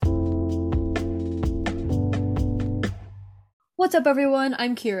What's up, everyone?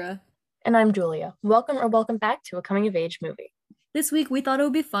 I'm Kira. And I'm Julia. Welcome back to a coming of age movie. This week, we thought it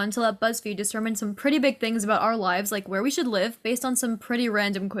would be fun to let BuzzFeed determine some pretty big things about our lives, like where we should live, based on some pretty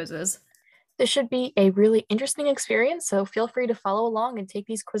random quizzes. This should be a really interesting experience, so feel free to follow along and take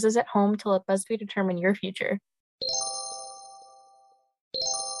these quizzes at home to let BuzzFeed determine your future.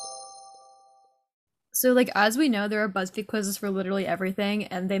 So, as we know, there are BuzzFeed quizzes for literally everything,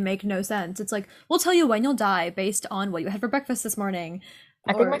 and they make no sense. It's like, we'll tell you when you'll die based on what you had for breakfast this morning.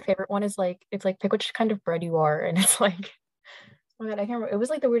 I think my Or, favorite one is it's like pick which kind of bread you are, and it's like, oh my God, I can't remember. It was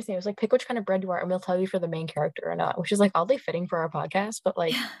like the weirdest thing. It was like pick which kind of bread you are, and we'll tell you for the main character or not, which is like oddly fitting for our podcast, but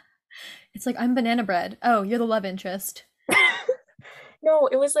like, it's like, I'm banana bread. Oh, you're the love interest. no,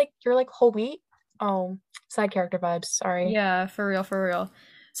 it was like you're like whole wheat. Oh, side character vibes. Sorry. Yeah, for real, for real.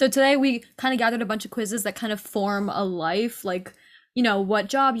 So today we kind of gathered a bunch of quizzes that kind of form a life, like, what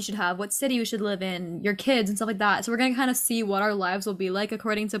job you should have, what city you should live in, your kids, and stuff like that. So we're going to kind of see what our lives will be like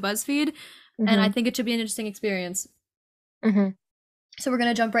according to BuzzFeed, and I Mm-hmm. think it should be an interesting experience. Mm-hmm. So we're going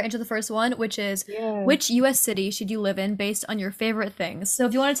to jump right into the first one, which is Yeah. which US city should you live in based on your favorite things? So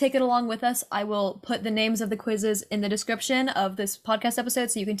if you want to take it along with us, I will put the names of the quizzes in the description of this podcast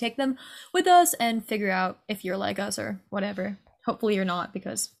episode so you can take them with us and figure out if you're like us or whatever. Hopefully you're not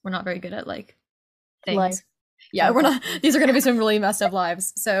because we're not very good at Life. things. Yeah, we're Okay. not. These are going to be some really messed up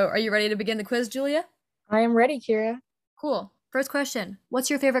lives. So are you ready to begin the quiz, Julia? I am ready, Kira. Cool. First question. What's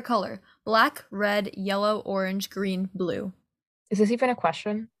your favorite color? Black, red, yellow, orange, green, blue. Is this even a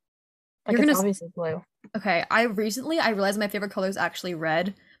question? Like You're it's gonna obviously blue. Okay, I realized my favorite color is actually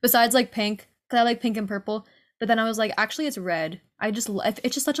red. Besides pink, cuz I like pink and purple, but then I was like actually it's red.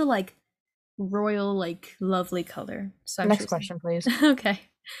 It's just such a royal lovely color. So I'm Next choosing. question, please. Okay.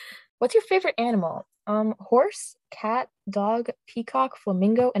 What's your favorite animal? Horse, cat, dog, peacock,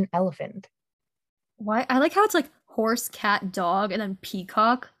 flamingo, and elephant. Why I like how it's like horse, cat, dog, and then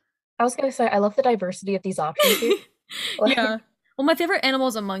peacock. I was gonna say I love the diversity of these options here. Yeah. Like, Well, my favorite animal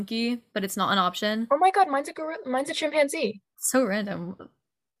is a monkey, but it's not an option. oh my God, mine's a gorilla, mine's a chimpanzee. So random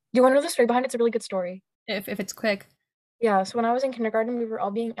You want to know the story behind it? It's a really good story. if it's quick. Yeah, so when I was in kindergarten, we were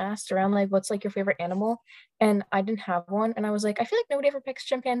all being asked around like, what's like your favorite animal? And I didn't have one, and I was like, I feel like nobody ever picks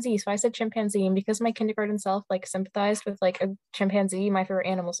chimpanzee, so I said chimpanzee. And because my kindergarten self like sympathized with like a chimpanzee, my favorite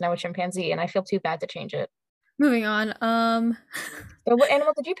animal is now a chimpanzee, and I feel too bad to change it. Moving on. So what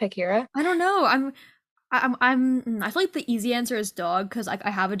animal did you pick, Kira? I don't know. I feel like the easy answer is dog because I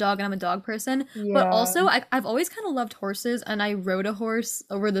have a dog and I'm a dog person. But Yeah. also, I've always kind of loved horses, and I rode a horse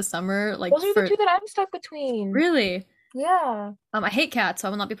over the summer, Those are the for two that I'm stuck between. really. Yeah. I hate cats, so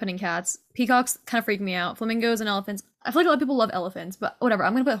I will not be putting cats. Peacocks kind of freak me out. Flamingos and elephants. I feel like a lot of people love elephants, but whatever.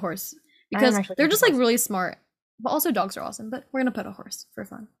 I'm gonna put horse I am because actually they're thinking just like horse. really smart. But also dogs are awesome. But we're gonna put a horse for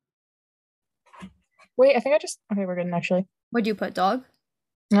fun. Wait, I think I just okay, we're good actually. What'd you put? Dog?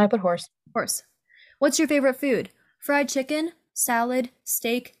 No, I put horse. Horse. What's your favorite food? Fried chicken, salad,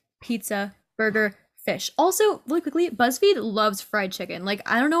 steak, pizza, burger, fish. Also, really quickly, BuzzFeed loves fried chicken.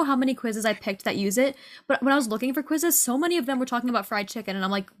 I don't know how many quizzes I picked that use it, but when I was looking for quizzes, so many of them were talking about fried chicken, and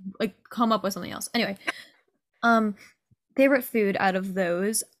I'm like, come up with something else. Anyway, um, favorite food out of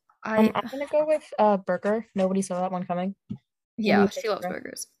those, I I'm gonna go with burger. Nobody saw that one coming. What do yeah, you she pick, loves Kira?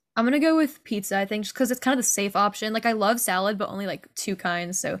 burgers. I'm gonna go with pizza, I think, just because it's kind of the safe option. I love salad, but only two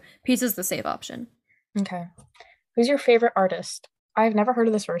kinds, so pizza's the safe option. Okay. Who's your favorite artist? I've never heard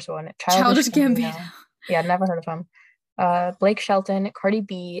of this first one. Childish Childish Gambino. Gambino. Yeah, never heard of him. Blake Shelton, Cardi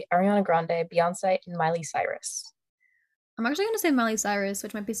B, Ariana Grande, Beyonce, and Miley Cyrus. I'm actually gonna say Miley Cyrus,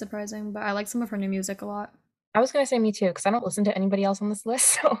 which might be surprising, but I like some of her new music a lot. I was gonna say me too, because I don't listen to anybody else on this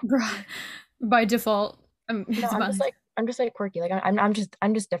list. So By default, no, it's Miley. I'm just like quirky. Like I'm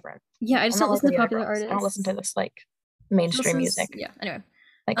just different. Yeah, I I'm just not don't like listen all to the other popular girls. I don't listen artists. to this like She mainstream listens, music. yeah. Anyway,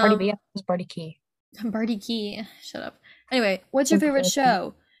 Like Cardi B, um, I was Barty Key. Barty Key, shut up. Anyway, what's your And favorite Taylor Swift.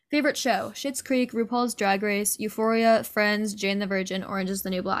 show? Favorite show: Schitt's Creek, RuPaul's Drag Race, Euphoria, Friends, Jane the Virgin, Orange is the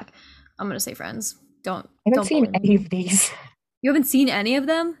New Black. I'm gonna say Friends. I haven't Don't seen bully any me. of these. You haven't seen any of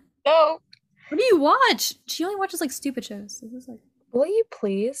them? No. What do you watch? She only watches stupid shows. This is Will you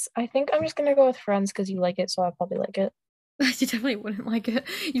please? I think I'm just gonna go with Friends because you like it, so I'll probably like it. you definitely wouldn't like it.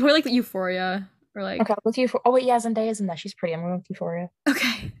 You probably like the Euphoria or Okay, with you for. Oh wait, yeah, Zendaya's in that. She's pretty. I'm going with Euphoria.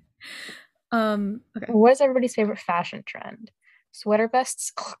 okay. Okay. What is everybody's favorite fashion trend? Sweater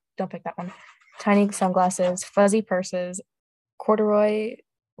vests. Don't pick that one. Tiny sunglasses, fuzzy purses, corduroy,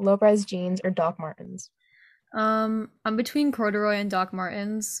 low-rise jeans, or Doc Martens. I'm between corduroy and Doc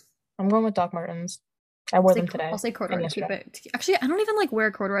Martens. I'm going with Doc Martens. I wore them today I'll say and corduroy to keep yesterday. it. Actually, I don't even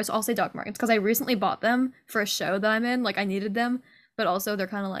wear corduroy, so I'll say Doc Martens because I recently bought them for a show that I'm in. I needed them, but also they're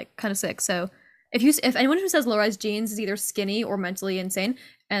kind of sick. So if anyone who says low-rise jeans is either skinny or mentally insane,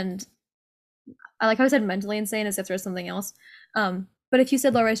 and I like how I said mentally insane as if there's something else. But if you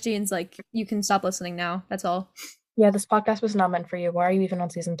said low-rise jeans, like you can stop listening now. That's all. Yeah, this podcast was not meant for you. Why are you even on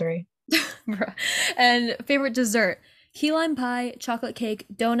season 3? Bruh. And favorite dessert: key lime pie, chocolate cake,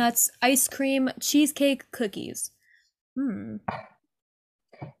 donuts, ice cream, cheesecake, cookies. Hmm.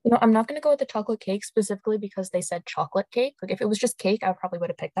 I'm not gonna go with the chocolate cake specifically because they said chocolate cake. Like if it was just cake, I probably would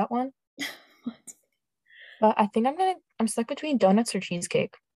have picked that one. What? But I think I'm stuck between donuts or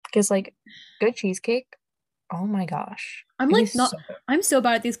cheesecake. Because like good cheesecake, oh my gosh. I'm It like is not. so good. I'm so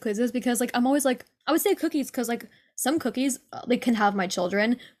bad at these quizzes because like I'm always like I would say cookies because like some cookies they can have my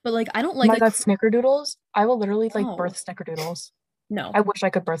children, but like I don't Oh like my God, snickerdoodles. I will literally like no, birth snickerdoodles. no. I wish I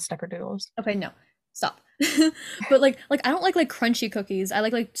could birth snickerdoodles. Okay, no. Stop. But like I don't like crunchy cookies. I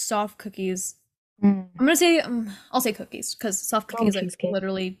like soft cookies. Mm. I'm gonna say I'll say cookies because soft Oh, cookies like cheesecake.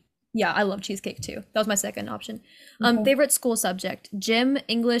 literally yeah, I love cheesecake too. That was my second option. Okay. Favorite school subject: gym,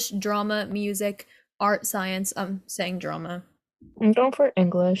 English, drama, music, art, science. I'm saying drama. I'm going for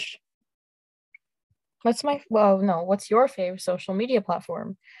English. What's your favorite social media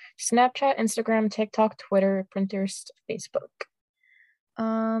platform? Snapchat, Instagram, TikTok, Twitter, Pinterest, Facebook.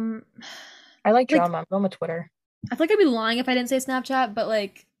 Um, I like like drama. I'm going with Twitter. I feel like I'd be lying if I didn't say Snapchat, but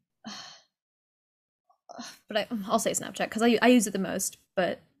like, I'll say Snapchat because I use it the most.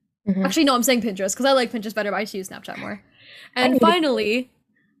 But Hmm. actually, no, I'm saying Pinterest because I like Pinterest better, but I just use Snapchat more. I And need to. finally,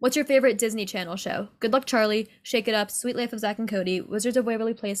 what's your favorite Disney Channel show? Good Luck Charlie, Shake It Up, Sweet Life of Zack and Cody, Wizards of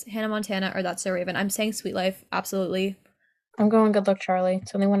Waverly Place, Hannah Montana, or That's So Raven. I'm saying Sweet Life, absolutely. I'm going Good Luck Charlie.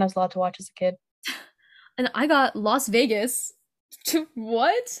 It's the only one I was allowed to watch as a kid. And I got Las Vegas.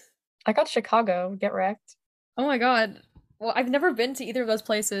 What? I got Chicago. Get wrecked. Oh my god. Well, I've never been to either of those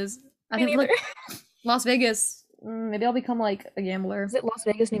places. I Me think neither. like Las Vegas. Maybe I'll become like a gambler. Is it Las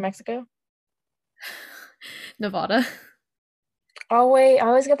Vegas, New Mexico? Nevada. Oh wait, I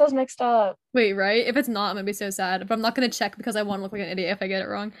always get those mixed up. Wait, right? If it's not, I'm gonna be so sad. But I'm not gonna check because I want to look like an idiot if I get it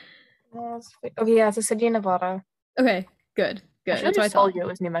wrong. Okay, yeah, it's a city in Nevada. Okay, good, I good. should have That's what I just told thought. you it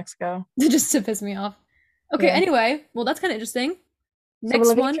was New Mexico. Just to piss me off. Okay, Yeah. anyway, well that's kind of interesting. So we're Next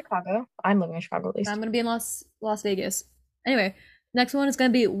living in one, Chicago. I'm living in Chicago at I'm least. gonna be in Las Vegas. Anyway, next one is gonna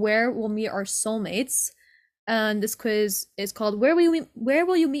be where we'll meet our soulmates. And this quiz is called Where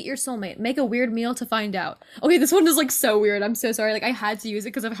will you meet your soulmate? Make a weird meal to find out. Okay, this one is like so weird. I'm so sorry. Like I had to use it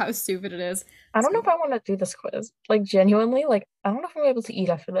because of how stupid it is. I don't know So if I want to do this quiz. Like genuinely, like I don't know if I'm able to eat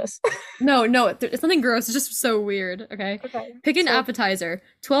after this. no, no, it's nothing gross. It's just so weird. Okay. Okay. Pick an So appetizer.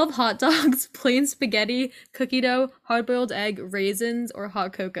 12 hot dogs, plain spaghetti, cookie dough, hard-boiled egg, raisins, or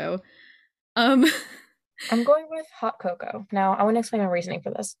hot cocoa. Um I'm going with hot cocoa. Now, I want to explain my reasoning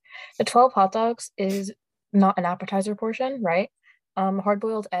for this. The 12 hot dogs is not an appetizer portion, right?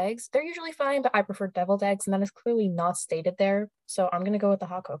 Hard-boiled eggs, they're usually fine, but I prefer deviled eggs, and that is clearly not stated there. So I'm gonna go with the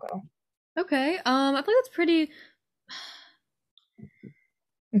hot cocoa. okay. I think that's pretty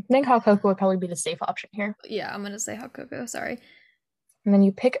I think hot cocoa would probably be the safe option here. yeah, I'm gonna say hot cocoa, sorry. And then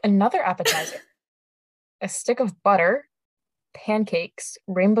you pick another appetizer, a stick of butter, pancakes,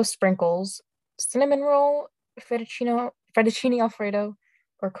 rainbow sprinkles, cinnamon roll, fettuccine alfredo,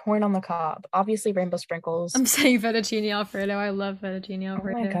 or corn on the cob. Obviously, rainbow sprinkles. I'm saying fettuccine alfredo. I love fettuccine Oh my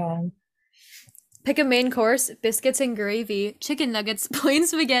alfredo. God. Pick a main course, biscuits and gravy, chicken nuggets, plain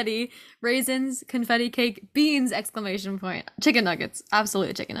spaghetti, raisins, confetti cake, beans, exclamation point. Chicken nuggets.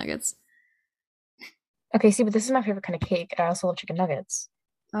 Absolutely chicken nuggets. Okay, see, but this is my favorite kind of cake. I also love chicken nuggets.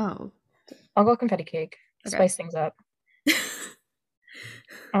 Oh, I'll go confetti cake. okay. Spice things up.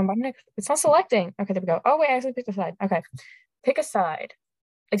 But next, it's not selecting. Okay, there we go. Oh wait, I actually picked a side. Okay, pick a side.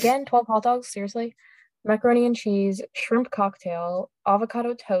 Again, 12 hot dogs. Seriously, macaroni and cheese, shrimp cocktail,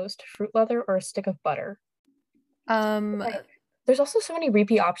 avocado toast, fruit leather, or a stick of butter. Um, Like, there's also so many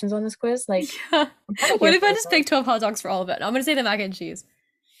repeat options on this quiz. Like, yeah. I'm kind of What here if I for it just though. pick 12 hot dogs for all of it? I'm gonna say the mac and cheese.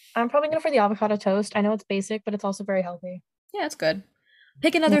 I'm probably going for the avocado toast. I know it's basic, but it's also very healthy. Yeah, it's good.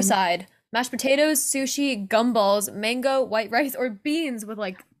 Pick another And side. Mashed potatoes, sushi, gumballs, mango, white rice, or beans with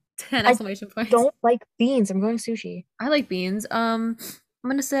like 10 I exclamation points. don't like beans. I'm going sushi. I like beans. I'm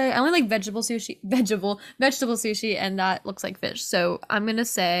gonna say I only like vegetable sushi, and that looks like fish. So I'm gonna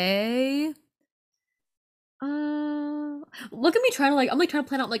say, look at me trying to like, I'm like trying to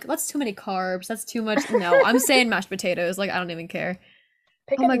plan out like that's too many carbs. That's too much. No, I'm saying mashed potatoes. Like I don't even care.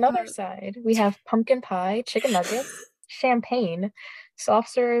 Pick Oh my another god. side. We have pumpkin pie, chicken nuggets, champagne, soft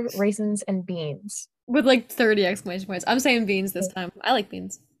serve, raisins, and beans. With like 30 exclamation points. I'm saying beans this time. I like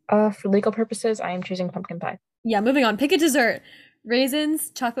beans. For legal purposes, I am choosing pumpkin pie. Yeah, moving on. Pick a dessert.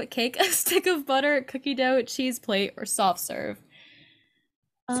 Raisins, chocolate cake, a stick of butter, cookie dough, cheese plate, or soft serve.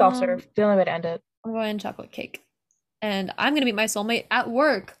 Soft Um, serve. The only way to end it. I'm going chocolate cake. And I'm gonna meet my soulmate at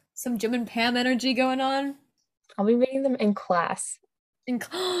work. Some Jim and Pam energy going on. I'll be meeting them in class.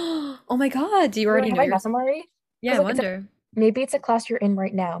 Oh my God, do you Wait, already have know I yours? met them already? Yeah, Because I like wonder. maybe it's a class you're in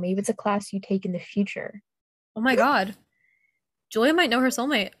right now. Maybe it's a class you take in the future. Oh my God. Julia might know her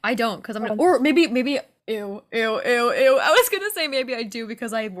soulmate. I don't, because I'm gonna, Um, or maybe, ew, ew, ew, ew. I was gonna say maybe I do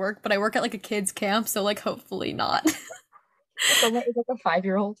because I work, but I work at like a kids camp, so like hopefully not. someone is like a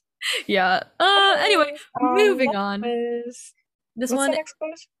 5-year-old. Yeah. Anyway, Anyways, moving next on. quiz. This What's the one, next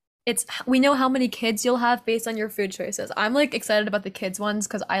quiz? it's we know how many kids you'll have based on your food choices. I'm like excited about the kids ones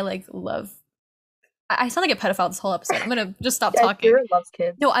because I like love. I sound like a pedophile this whole episode. I'm gonna just stop Yeah, talking. Kira loves No,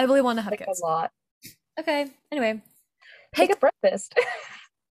 kids I really want to have like a kids. lot. Okay. Anyway, Pick a pick breakfast.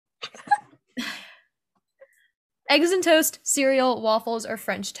 eggs and toast, cereal, waffles, or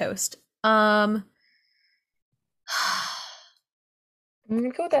French toast. I'm gonna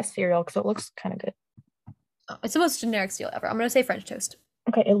go with that cereal because it looks kind of good. It's the most generic cereal ever. I'm gonna say French toast.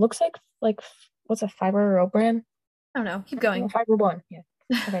 Okay, it looks like what's a fiber oat brand? I don't know. Keep going. Fiber one. Yeah.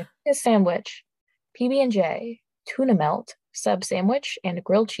 Okay. A sandwich, PB&J, tuna melt, sub sandwich, and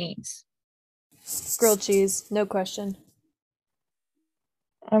grilled cheese. Grilled cheese, no question.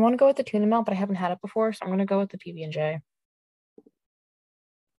 I want to go with the tuna melt, but I haven't had it before, so I'm gonna go with the PB&J.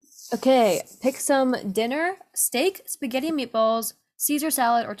 Okay, pick some dinner: steak, spaghetti and meatballs, Caesar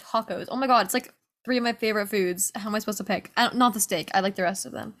salad, or tacos. Oh my God, it's like three of my favorite foods. How am I supposed to pick? Not the steak. I like the rest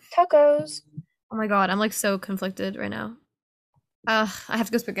of them. Tacos. Oh my God, I'm like so conflicted right now. I have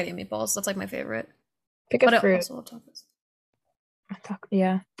to go spaghetti and meatballs. That's like my favorite. Pick a But I fruit. also love tacos.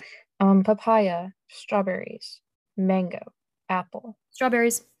 Yeah. Papaya, strawberries, mango, apple.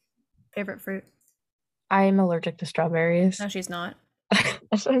 Strawberries, favorite fruit. I'm allergic to strawberries. No, she's not. I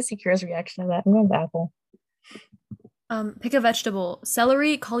just want to see Kira's reaction to that. I'm going with apple. Pick a vegetable: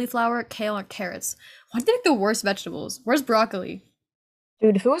 celery, cauliflower, kale, or carrots. Why do they pick the worst vegetables? Where's broccoli?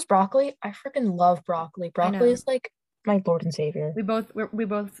 Dude, if it was broccoli, I freaking love broccoli. I Broccoli know. is like my Lord and Savior. We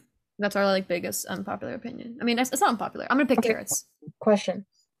both. That's our like biggest unpopular opinion. I mean, it's not unpopular. I'm gonna pick Okay, carrots. question.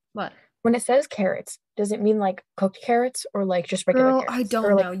 What? When it says carrots, does it mean like cooked carrots or like just regular Girl, I carrots? Or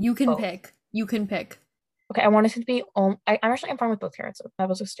don't like know. You can both? pick. You can pick. Okay, I wanted it to be I'm fine with both carrots. So that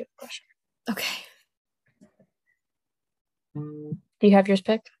was a stupid question. Okay. Do you have yours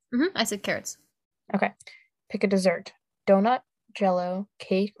picked? I said carrots. Okay. Pick a dessert. Donut, jello,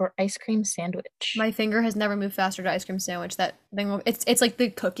 cake, or ice cream sandwich. My finger has never moved faster to ice cream sandwich. That thing. It's like the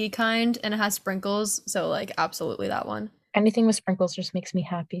cookie kind, and it has sprinkles. So like absolutely that one. Anything with sprinkles just makes me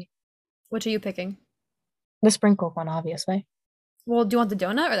happy. Which are you picking? The sprinkle one, obviously. Well, do you want the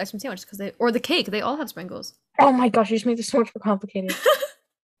donut or the ice cream sandwich? Or the cake? They all have sprinkles. Oh my gosh, you just made this so much more complicated.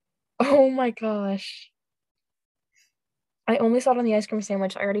 Oh my gosh. I only saw it on the ice cream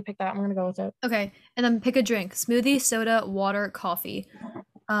sandwich. I already picked that. I'm gonna go with it. Okay, and then pick a drink: smoothie, soda, water, coffee.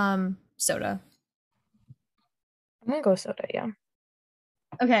 Soda. I'm gonna go soda, yeah.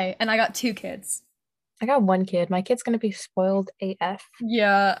 Okay, and I got two kids. I got one kid. My kid's gonna be spoiled AF.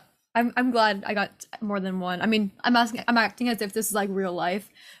 Yeah, I'm glad I got more than one. I mean, I'm acting as if this is like real life,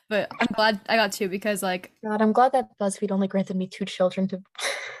 but I'm glad I got two because like God, I'm glad that BuzzFeed only granted me 2 children to.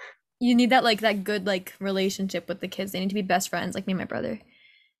 you need that good like relationship with the kids. They need to be best friends, like me and my brother.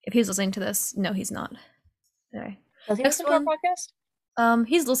 If he's listening to this, no, he's not. Anyway, Does he next listen to our one. podcast?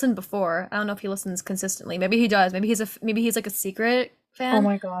 He's listened before. I don't know if he listens consistently. Maybe he does. Maybe he's like a secret Oh fan.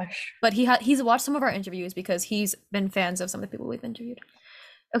 my gosh. But he's watched some of our interviews because he's been fans of some of the people we've interviewed.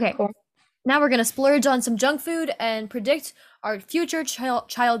 Okay, Cool. now we're gonna splurge on some junk food and predict our future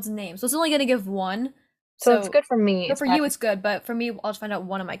child's name. So it's only gonna give one. So it's good for me. So It's for bad you, it's good, but for me, I'll just find out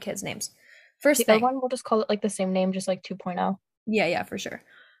one of my kids' names. First the other thing, one, we'll just call it like the same name, just like 2.0. yeah, for sure.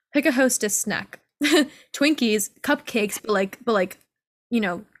 Pick a hostess snack: Twinkies, cupcakes, but like,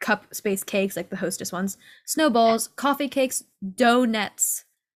 cup space cakes like the hostess ones, snowballs, coffee cakes, donuts,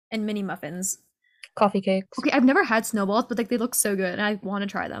 and mini muffins. Coffee cakes. Okay, I've never had snowballs, but like they look so good, and I want to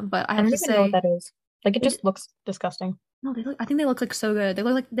try them. But I I have don't to even know what say, that is. Like it they, just looks disgusting. no, they look. I think they look like so good. They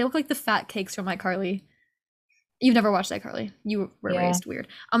look like the fat cakes from iCarly. You've never watched iCarly. You were Yeah, raised weird.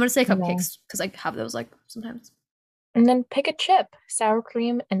 I'm gonna say no. cupcakes because I have those like sometimes. And then pick a chip: sour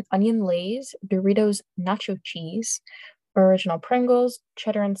cream and onion Lay's, Doritos nacho cheese, original Pringles,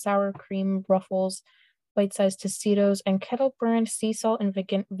 cheddar and sour cream Ruffles, bite-sized Tostitos, and kettle brand sea salt and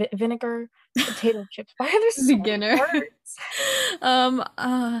vinegar potato chips. Why are there so many Beginner. words? um.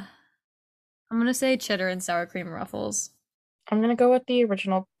 I'm gonna say cheddar and sour cream ruffles. I'm gonna go with the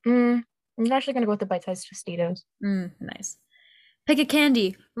original. I'm actually gonna go with the bite-sized Tostitos. Nice. Pick a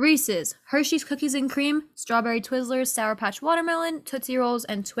candy: Reese's, Hershey's cookies and cream, strawberry Twizzlers, Sour Patch Watermelon, Tootsie Rolls,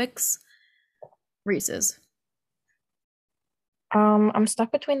 and Twix. Reese's. I'm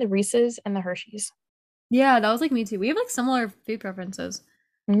stuck between the Reese's and the Hershey's. Yeah, that was like me too. We have like similar food preferences.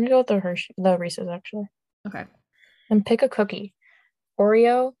 I'm gonna go with the Reese's actually. Okay. And pick a cookie.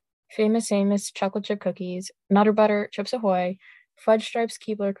 Oreo, Famous Amos chocolate chip cookies, Nutter Butter, Chips Ahoy, Fudge Stripes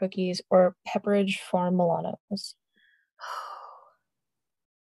Keebler cookies, or Pepperidge Farm Milanos.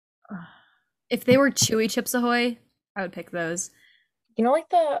 If they were chewy Chips Ahoy, I would pick those. You know, like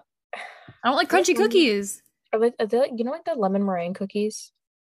the I don't like like crunchy cookies. are they like, you know, like the lemon meringue cookies?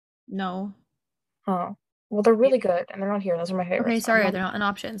 No. Huh. Well, they're really good, and they're not here. Those are my Okay, favorites. I'm sorry, not they're not an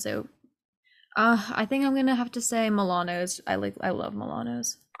option. So, I think I'm gonna have to say Milanos. I love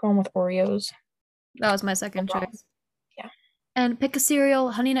Milanos. going with Oreos. That was my No second problem. choice. Yeah. And pick a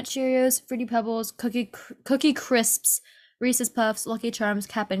cereal: Honey Nut Cheerios, Fruity Pebbles, Cookie Crisps, Reese's Puffs, Lucky Charms,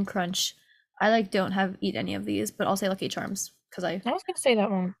 Cap'n Crunch. I like don't have eat any of these, but I'll say Lucky Charms because I I was gonna say that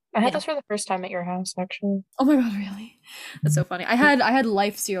one. I had yeah. this for the first time at your house, actually. Oh my god, really? That's so funny. I had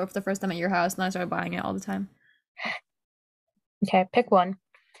Life cereal for the first time at your house, and I started buying it all the time. Okay, pick one.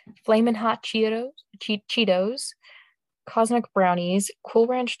 Flamin' Hot Cheetos, Cosmic Brownies, Cool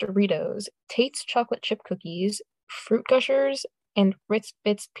Ranch Doritos, Tate's Chocolate Chip Cookies, Fruit Gushers, and Ritz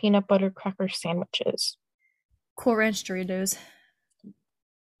Bits Peanut Butter Cracker Sandwiches. Cool Ranch Doritos.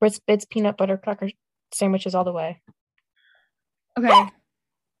 Ritz Bits Peanut Butter Cracker Sandwiches all the way. Okay.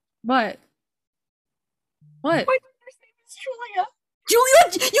 What? What? My daughter's name is Julia.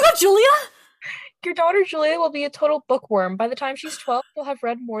 Julia? You got Julia? Your daughter Julia will be a total bookworm. By the time she's 12, she'll have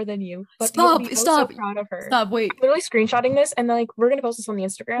read more than you, but you'll Stop! be oh so Stop! proud of her. Stop! Wait! I'm literally screenshotting this and then like we're gonna post this on the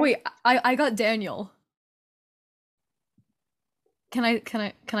Instagram. Wait! I got Daniel. Can I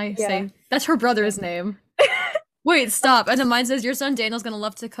Yeah. say that's her brother's name? Wait! Stop! And then mine says your son Daniel's gonna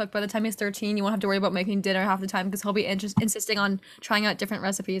love to cook. By the time he's 13, you won't have to worry about making dinner half the time because he'll be insisting on trying out different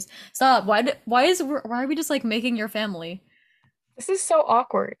recipes. Stop! Why are we just like making your family? This is so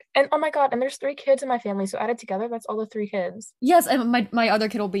awkward. And oh my God, and there's 3 kids in my family, so added together, that's all the 3 kids. Yes, and my other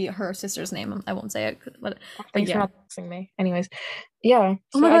kid will be her sister's name. I won't say it, but Thanks for yeah. not texting me. Anyways, yeah. Oh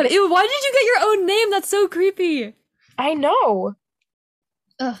So my I god! guess Ew, why did you get your own name? That's so creepy. I know.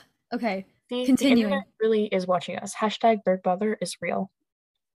 Ugh. Okay. The internet Continuing. really is watching us. Hashtag Bird Brother is real.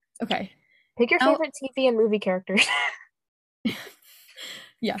 Okay. Pick your Now, favorite TV and movie characters.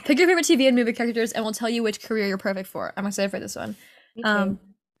 yeah, pick your favorite TV and movie characters, and we'll tell you which career you're perfect for. I'm excited for this one. Me too. Um,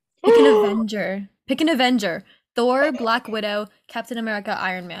 pick an Avenger. Pick an Avenger. Thor, Black Widow, Captain America,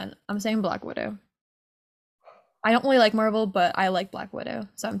 Iron Man. I'm saying Black Widow. I don't really like Marvel, but I like Black Widow,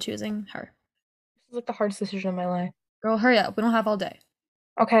 so I'm choosing her. This is like the hardest decision of my life. Girl, hurry up. We don't have all day.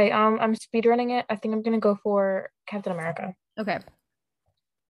 Okay, I'm speedrunning it. I think I'm gonna go for Captain America. Okay.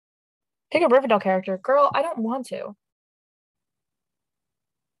 Pick a Riverdale character. Girl, I don't want to.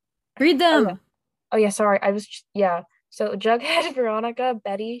 Read Oh yeah. them. Oh yeah, sorry. Yeah. So Jughead, Veronica,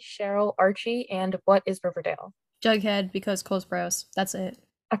 Betty, Cheryl, Archie, and what is Riverdale? Jughead, because Cole Sprouse. That's it.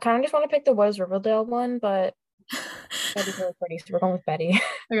 I kind of just want to pick the what is Riverdale one, but Betty's really pretty, so we're going with Betty.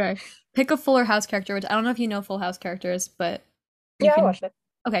 Okay. Pick a Fuller House character, which I don't know if you know Full House characters, but you Yeah, I can. watched it.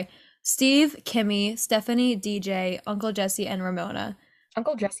 Okay. Steve, Kimmy, Stephanie, DJ, Uncle Jesse, and Ramona.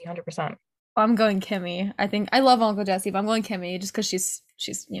 Uncle Jesse, 100%. I'm going Kimmy. I think I love Uncle Jesse, but I'm going Kimmy just because she's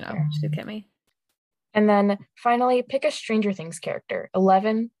she's Kimmy. And then finally, pick a Stranger Things character.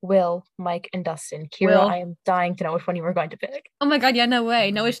 11, Will, Mike, and Dustin. Kira, Will. I am dying to know which one you were going to pick. Oh my god, yeah, no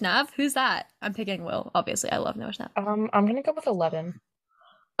way. Noah Schnapp? Who's that? I'm picking Will. Obviously, I love Noah Schnapp. I'm gonna go with 11.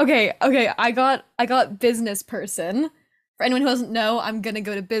 Okay, I got business person. For anyone who doesn't know, I'm gonna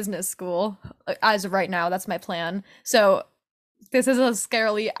go to business school. As of right now, that's my plan. So this is a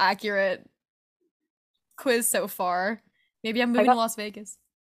scarily accurate quiz so far. Maybe I'm moving to Las Vegas.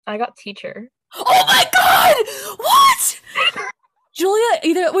 I got teacher. Oh my god! What?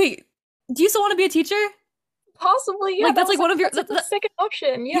 Julia, wait, do you still want to be a teacher? Possibly, yeah. Like that's like one of your that's the second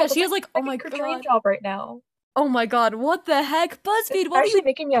option. yeah, that's she has like oh my her dream god. job right now. Oh my god, what the heck? BuzzFeed, It's what are actually you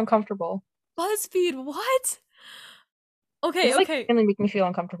making me uncomfortable. BuzzFeed, what? Okay, This is like okay. really making me feel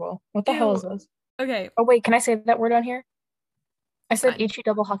uncomfortable. What the hell is Ew. this? Okay. Oh wait, can I say that word on here? I said Fine. HE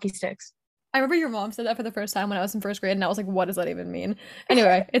double hockey sticks. I remember your mom said that for the first time when I was in first grade, and I was like, what does that even mean?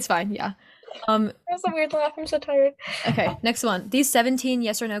 Anyway, it's fine, yeah. That's a weird laugh. I'm so tired. Okay, next one. These 17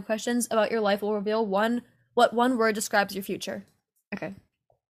 yes or no questions about your life will reveal what one word describes your future. Okay.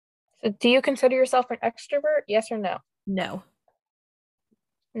 So do you consider yourself an extrovert? Yes or no? No.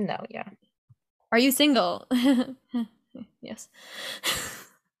 No, yeah. Are you single? Yes.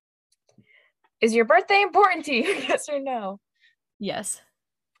 Is your birthday important to you? Yes or no? Yes.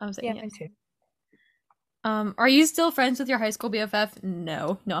 I'm saying Yeah, yes. mine too. Are you still friends with your high school BFF?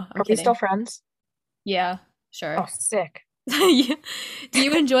 No. No, I'm Are we kidding. still friends? Yeah, sure. Oh, sick. Yeah. Do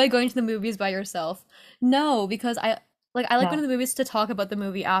you enjoy going to the movies by yourself? No, because I like going No. to the movies to talk about the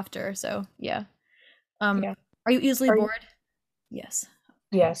movie after, so yeah. Yeah. Are you easily Are you? bored? Yes.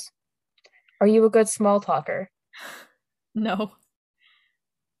 Yes. Are you a good small talker? No.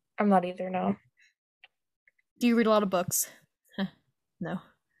 I'm not either, no. Do you read a lot of books? No.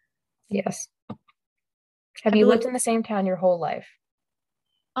 Yes. Have Have you you lived lived in the same town your whole life?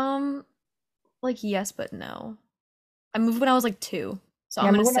 um like yes but no. I moved when I was like 2. So Yeah,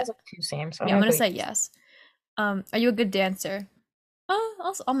 I'm I gonna moved when I say was like two, same, so I'm yeah, I'm gonna gonna go say yes. yes. Are you a good dancer?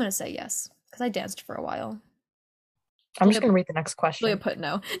 Also, I'm gonna say yes because I danced for a while. I'm just Julia gonna read the next Julia question. put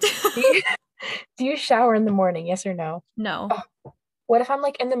no. Do you, do you shower in the morning? Yes or no? No. Oh, what if I'm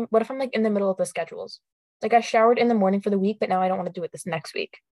like in the middle of the schedules? Like I showered in the morning for the week, but now I don't want to do it this next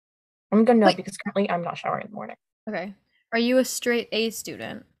week. I'm gonna know Wait. because currently I'm not showering in the morning. Okay. Are you a straight A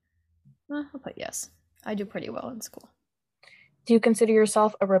student? I'll put yes. I do pretty well in school. Do you consider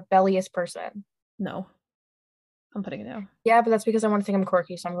yourself a rebellious person? No. I'm putting no. Yeah, but that's because I want to think I'm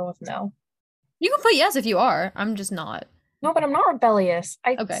quirky, so I'm going with no. You can put yes if you are. I'm just not. No, but I'm not rebellious.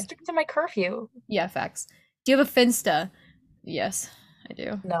 I Okay. stick to my curfew. Yeah, facts. Do you have a Finsta? Yes, I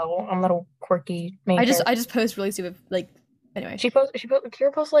do. No, I'm not a quirky main I character. just post really stupid like anyway.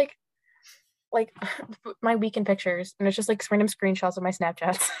 Kira posts like my weekend pictures, and it's just like random screenshots of my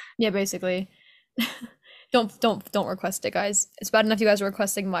Snapchats. Yeah, basically. Don't request it, guys. It's bad enough you guys are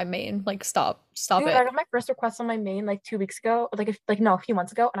requesting my main. Like stop. Stop Dude, it. I got my first request on my main like 2 weeks ago, like no, a few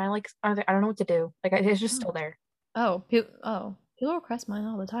months ago, and I was like, I don't know what to do. Like it's just Oh. still there. People request mine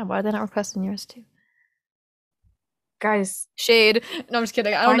all the time. Why are they not requesting yours too? Guys, Shade. No, I'm just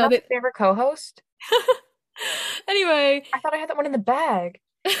kidding. I don't find know. out the favorite co-host. Anyway, I thought I had that one in the bag.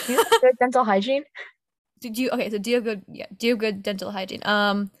 Do you have good dental hygiene? did you okay, so do you have good yeah, do you have good dental hygiene?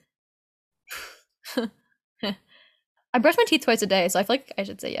 I brush my teeth twice a day, so I feel like I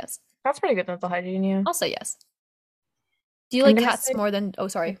should say yes. That's pretty good dental hygiene, yeah. I'll say yes. Do you I'm like gonna cats say more than oh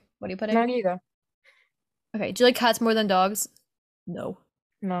sorry, what are you no, putting? you go. Okay, do you like cats more than dogs? No.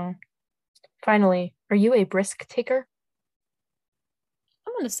 No. Finally, are you a brisk taker?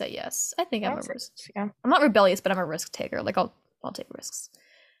 I'm gonna say yes. I think I I'm a would say risk. yes, yeah. I'm not rebellious, but I'm a risk taker. Like I'll take risks.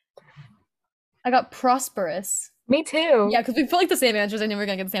 I got prosperous. Me too. Yeah, because we put like the same answers. I knew we were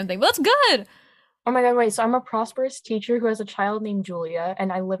gonna get the same thing. But that's good. Oh my God, wait. So I'm a prosperous teacher who has a child named Julia,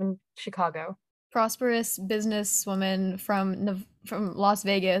 and I live in Chicago. Prosperous businesswoman from Las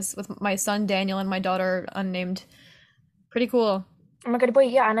Vegas with my son Daniel and my daughter unnamed. Pretty cool. Oh my God,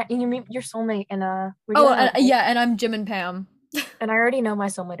 wait, yeah, and you meet your soulmate, and we're Oh, dealing with it. yeah, and I'm Jim and Pam. And I already know my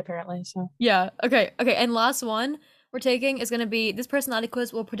soulmate apparently, so Yeah. Okay. Okay. And last one we're taking is gonna be this personality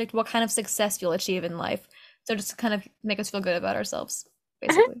quiz will predict what kind of success you'll achieve in life. So just to kind of make us feel good about ourselves,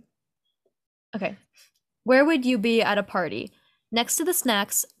 basically. Okay. Where would you be at a party? Next to the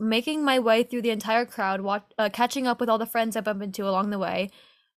snacks, making my way through the entire crowd, catching up with all the friends I bump into along the way,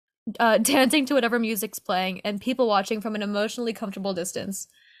 dancing to whatever music's playing, and people watching from an emotionally comfortable distance.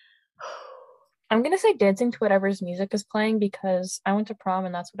 I'm gonna say dancing to whatever's music is playing because I went to prom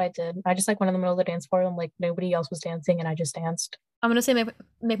and that's what I did. I just like went in the middle of the dance floor and like nobody else was dancing and I just danced. I'm gonna say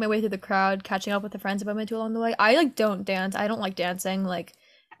make my way through the crowd, catching up with the friends I bump into along the way. I like don't dance. I don't like dancing. Like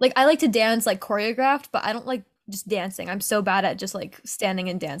I like to dance like choreographed, but I don't like just dancing. I'm so bad at just like standing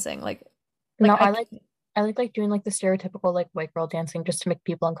and dancing. No, I I like doing like the stereotypical like white girl dancing just to make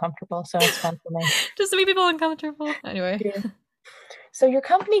people uncomfortable, so it's fun for me. just to make people uncomfortable. Anyway, Yeah. So your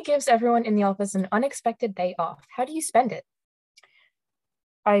company gives everyone in the office an unexpected day off. How do you spend it?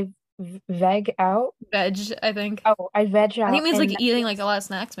 I veg out. veg. I think. Oh, I veg I think it out means like and eating like Netflix. a lot of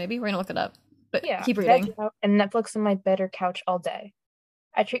snacks. Maybe we're gonna look it up. But Yeah, keep veg reading. out and Netflix on my bed or couch all day.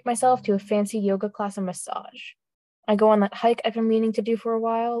 I treat myself to a fancy yoga class and massage. I go on that hike I've been meaning to do for a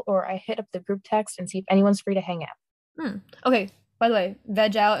while, or I hit up the group text and see if anyone's free to hang out. Okay. By the way,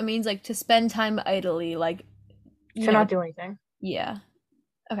 veg out. It means like to spend time idly. Like you To know. not do anything. Yeah.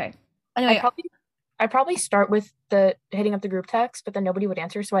 Okay. I Anyway, probably I probably start with the hitting up the group text, but then nobody would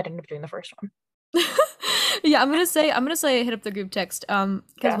answer, so I'd end up doing the first one. yeah, I'm gonna say hit up the group text. Because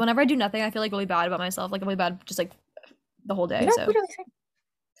Yeah. whenever I do nothing, I feel like really bad about myself. Like really bad, just like the whole day. So, Literally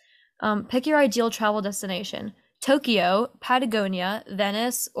same. pick your ideal travel destination: Tokyo, Patagonia,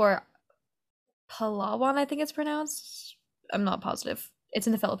 Venice, or Palawan. I think it's pronounced. I'm not positive. It's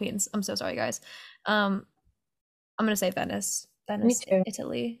in the Philippines. I'm so sorry, guys. Um, I'm gonna say Venice. Me Venice, too.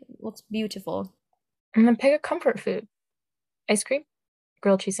 Italy. Looks beautiful. And then pick a comfort food. Ice cream,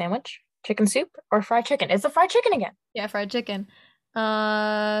 grilled cheese sandwich, chicken soup, or fried chicken. It's the fried chicken again. Yeah, fried chicken.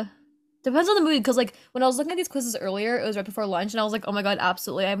 Uh, depends on the mood, because like when I was looking at these quizzes earlier, it was right before lunch, and I was like, oh my God,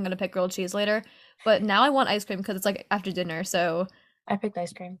 absolutely, I'm gonna pick grilled cheese later. But now I want ice cream because it's like after dinner. So I picked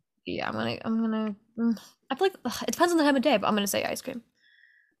ice cream. yeah, I feel like it depends on the time of day, but I'm gonna say ice cream.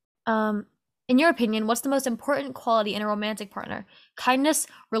 Um, in your opinion, what's the most important quality in a romantic partner? Kindness,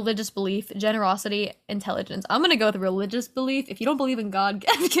 religious belief, generosity, intelligence. I'm gonna go with religious belief. If you don't believe in God,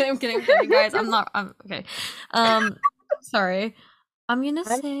 I'm kidding, I'm kidding, guys. I'm okay. Um, sorry. I'm gonna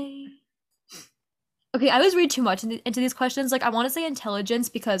I'm say. Okay, I always read too much into these questions. Like, I want to say intelligence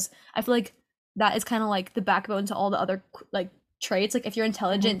because I feel like that is kind of like the backbone to all the other like traits. Like, if you're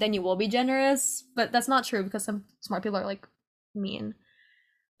intelligent, mhm. then you will be generous. But that's not true because some smart people are like mean.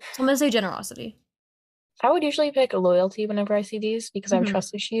 So I'm gonna say generosity. I would usually pick loyalty whenever I see these because I have Hmm.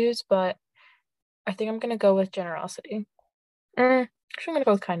 trust issues, but I think I'm gonna go with generosity. Actually, I'm gonna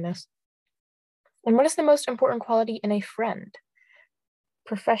go with kindness. And what is the most important quality in a friend?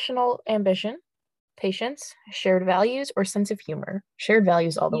 Professional ambition, patience, shared values, or sense of humor? Shared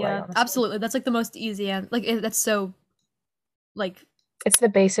values all the way, Yeah, honestly. absolutely. That's like the most easy and like that's so like It's the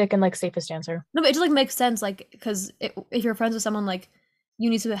basic and like safest answer. no, but it just like makes sense like because if you're friends with someone like you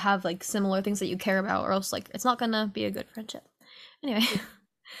need to have like similar things that you care about or else like it's not gonna be a good friendship. Anyway,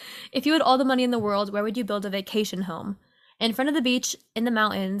 if you had all the money in the world, where would you build a vacation home? In front of the beach, in the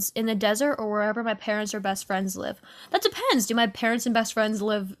mountains, in the desert, or wherever my parents or best friends live? That depends. Do my parents and best friends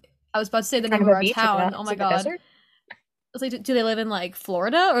live? I was about to say In the front name of of a our beach, in the town. Oh mountains, my in the God. desert? It's like, do they live in like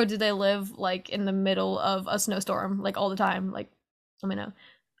Florida or do they live like in the middle of a snowstorm like all the time? Like, let me know.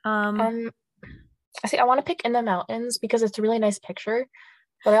 Um, Um, I see. I want to pick in the mountains because it's a really nice picture,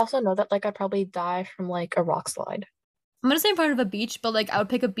 but I also know that like I'd probably die from like a rock slide. I'm gonna say in front of a beach, but like I would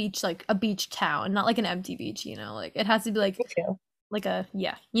pick a beach like a beach town, not like an empty beach. Like it has to be Me too. like a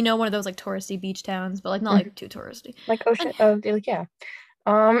yeah, one of those like touristy beach towns, but like not Mhm. like too touristy. Like And ocean. Oh, like yeah.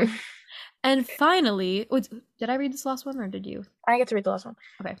 Um, and finally, wait, did I read this last one or did you? I get to read the last one.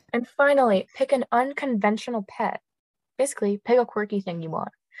 Okay. And finally, pick an unconventional pet. Basically, pick a quirky thing you want.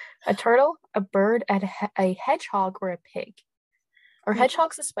 A turtle, a bird, a hedgehog, or a pig. Are Wait.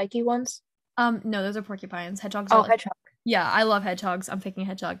 hedgehogs the spiky ones? No, those are porcupines. Hedgehogs are Oh, like hedgehog. yeah, I love hedgehogs. I'm picking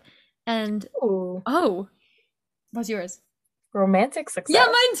hedgehog. And Ooh, oh, what's yours? romantic Yeah, success.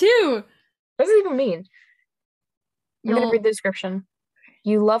 mine too. What does it even mean? I'm gonna You'll read the description.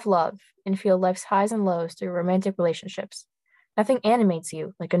 You love love and feel life's highs and lows through romantic relationships. Nothing animates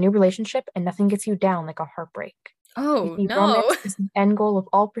you like a new relationship, and nothing gets you down like a heartbreak. You Oh see, no. romance is the end goal of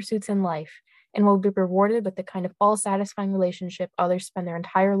all pursuits in life and will be rewarded with the kind of all satisfying relationship others spend their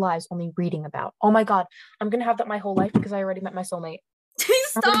entire lives only reading about. Oh my God, I'm gonna have that my whole life because I already met my soulmate.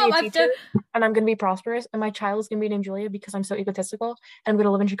 I'm gonna be Stop. a I've teacher to and I'm gonna be prosperous, and my child is gonna be named Julia because I'm so egotistical and I'm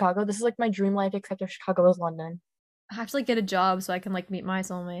gonna live in Chicago. This is like my dream life, except if Chicago is London. I have to like get a job so I can like meet my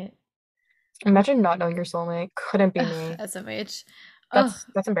soulmate. Imagine not knowing your soulmate. Couldn't be Ugh, me. SMH. Ugh.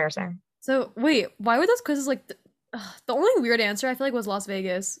 That's embarrassing. So wait, why were those quizzes like the only weird answer I feel like was Las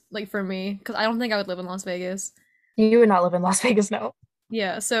Vegas, like for me, because I don't think I would live in Las Vegas. You would not live in Las Vegas, no.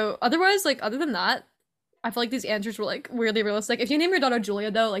 Yeah, so otherwise, like other than that, I feel like these answers were like weirdly realistic. If you name your daughter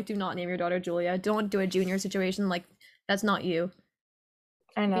Julia though, like do not name your daughter Julia. Don't do a junior situation, like that's not you.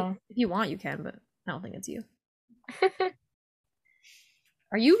 I know. If you want, you can, but I don't think it's you.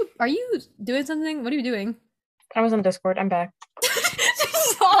 Are you doing something? What are you doing? I was on Discord. I'm back.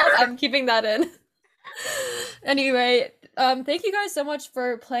 Stop. I'm keeping that in. Anyway, thank you guys so much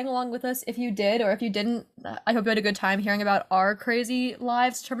for playing along with us. If you did, or if you didn't, I hope you had a good time hearing about our crazy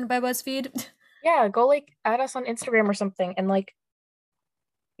lives determined by BuzzFeed. Yeah, go like add us on Instagram or something and like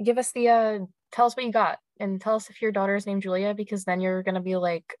give us the tell us what you got and tell us if your daughter is named Julia because then you're gonna be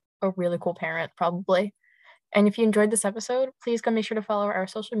like a really cool parent probably. And if you enjoyed this episode, please go make sure to follow our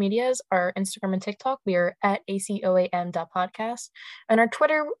social medias, our Instagram and TikTok. We are at acoam.podcast. And our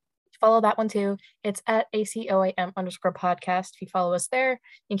Twitter, follow that one too. It's at acoam_podcast. If you follow us there,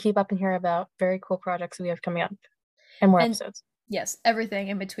 you can keep up and hear about very cool projects we have coming up and more And episodes. yes, everything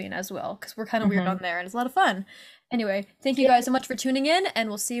in between as well, because we're kind of weird Mm-hmm. on there and it's a lot of fun. Anyway, thank you Yeah. guys so much for tuning in, and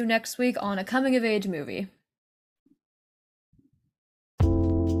we'll see you next week on a coming of age movie.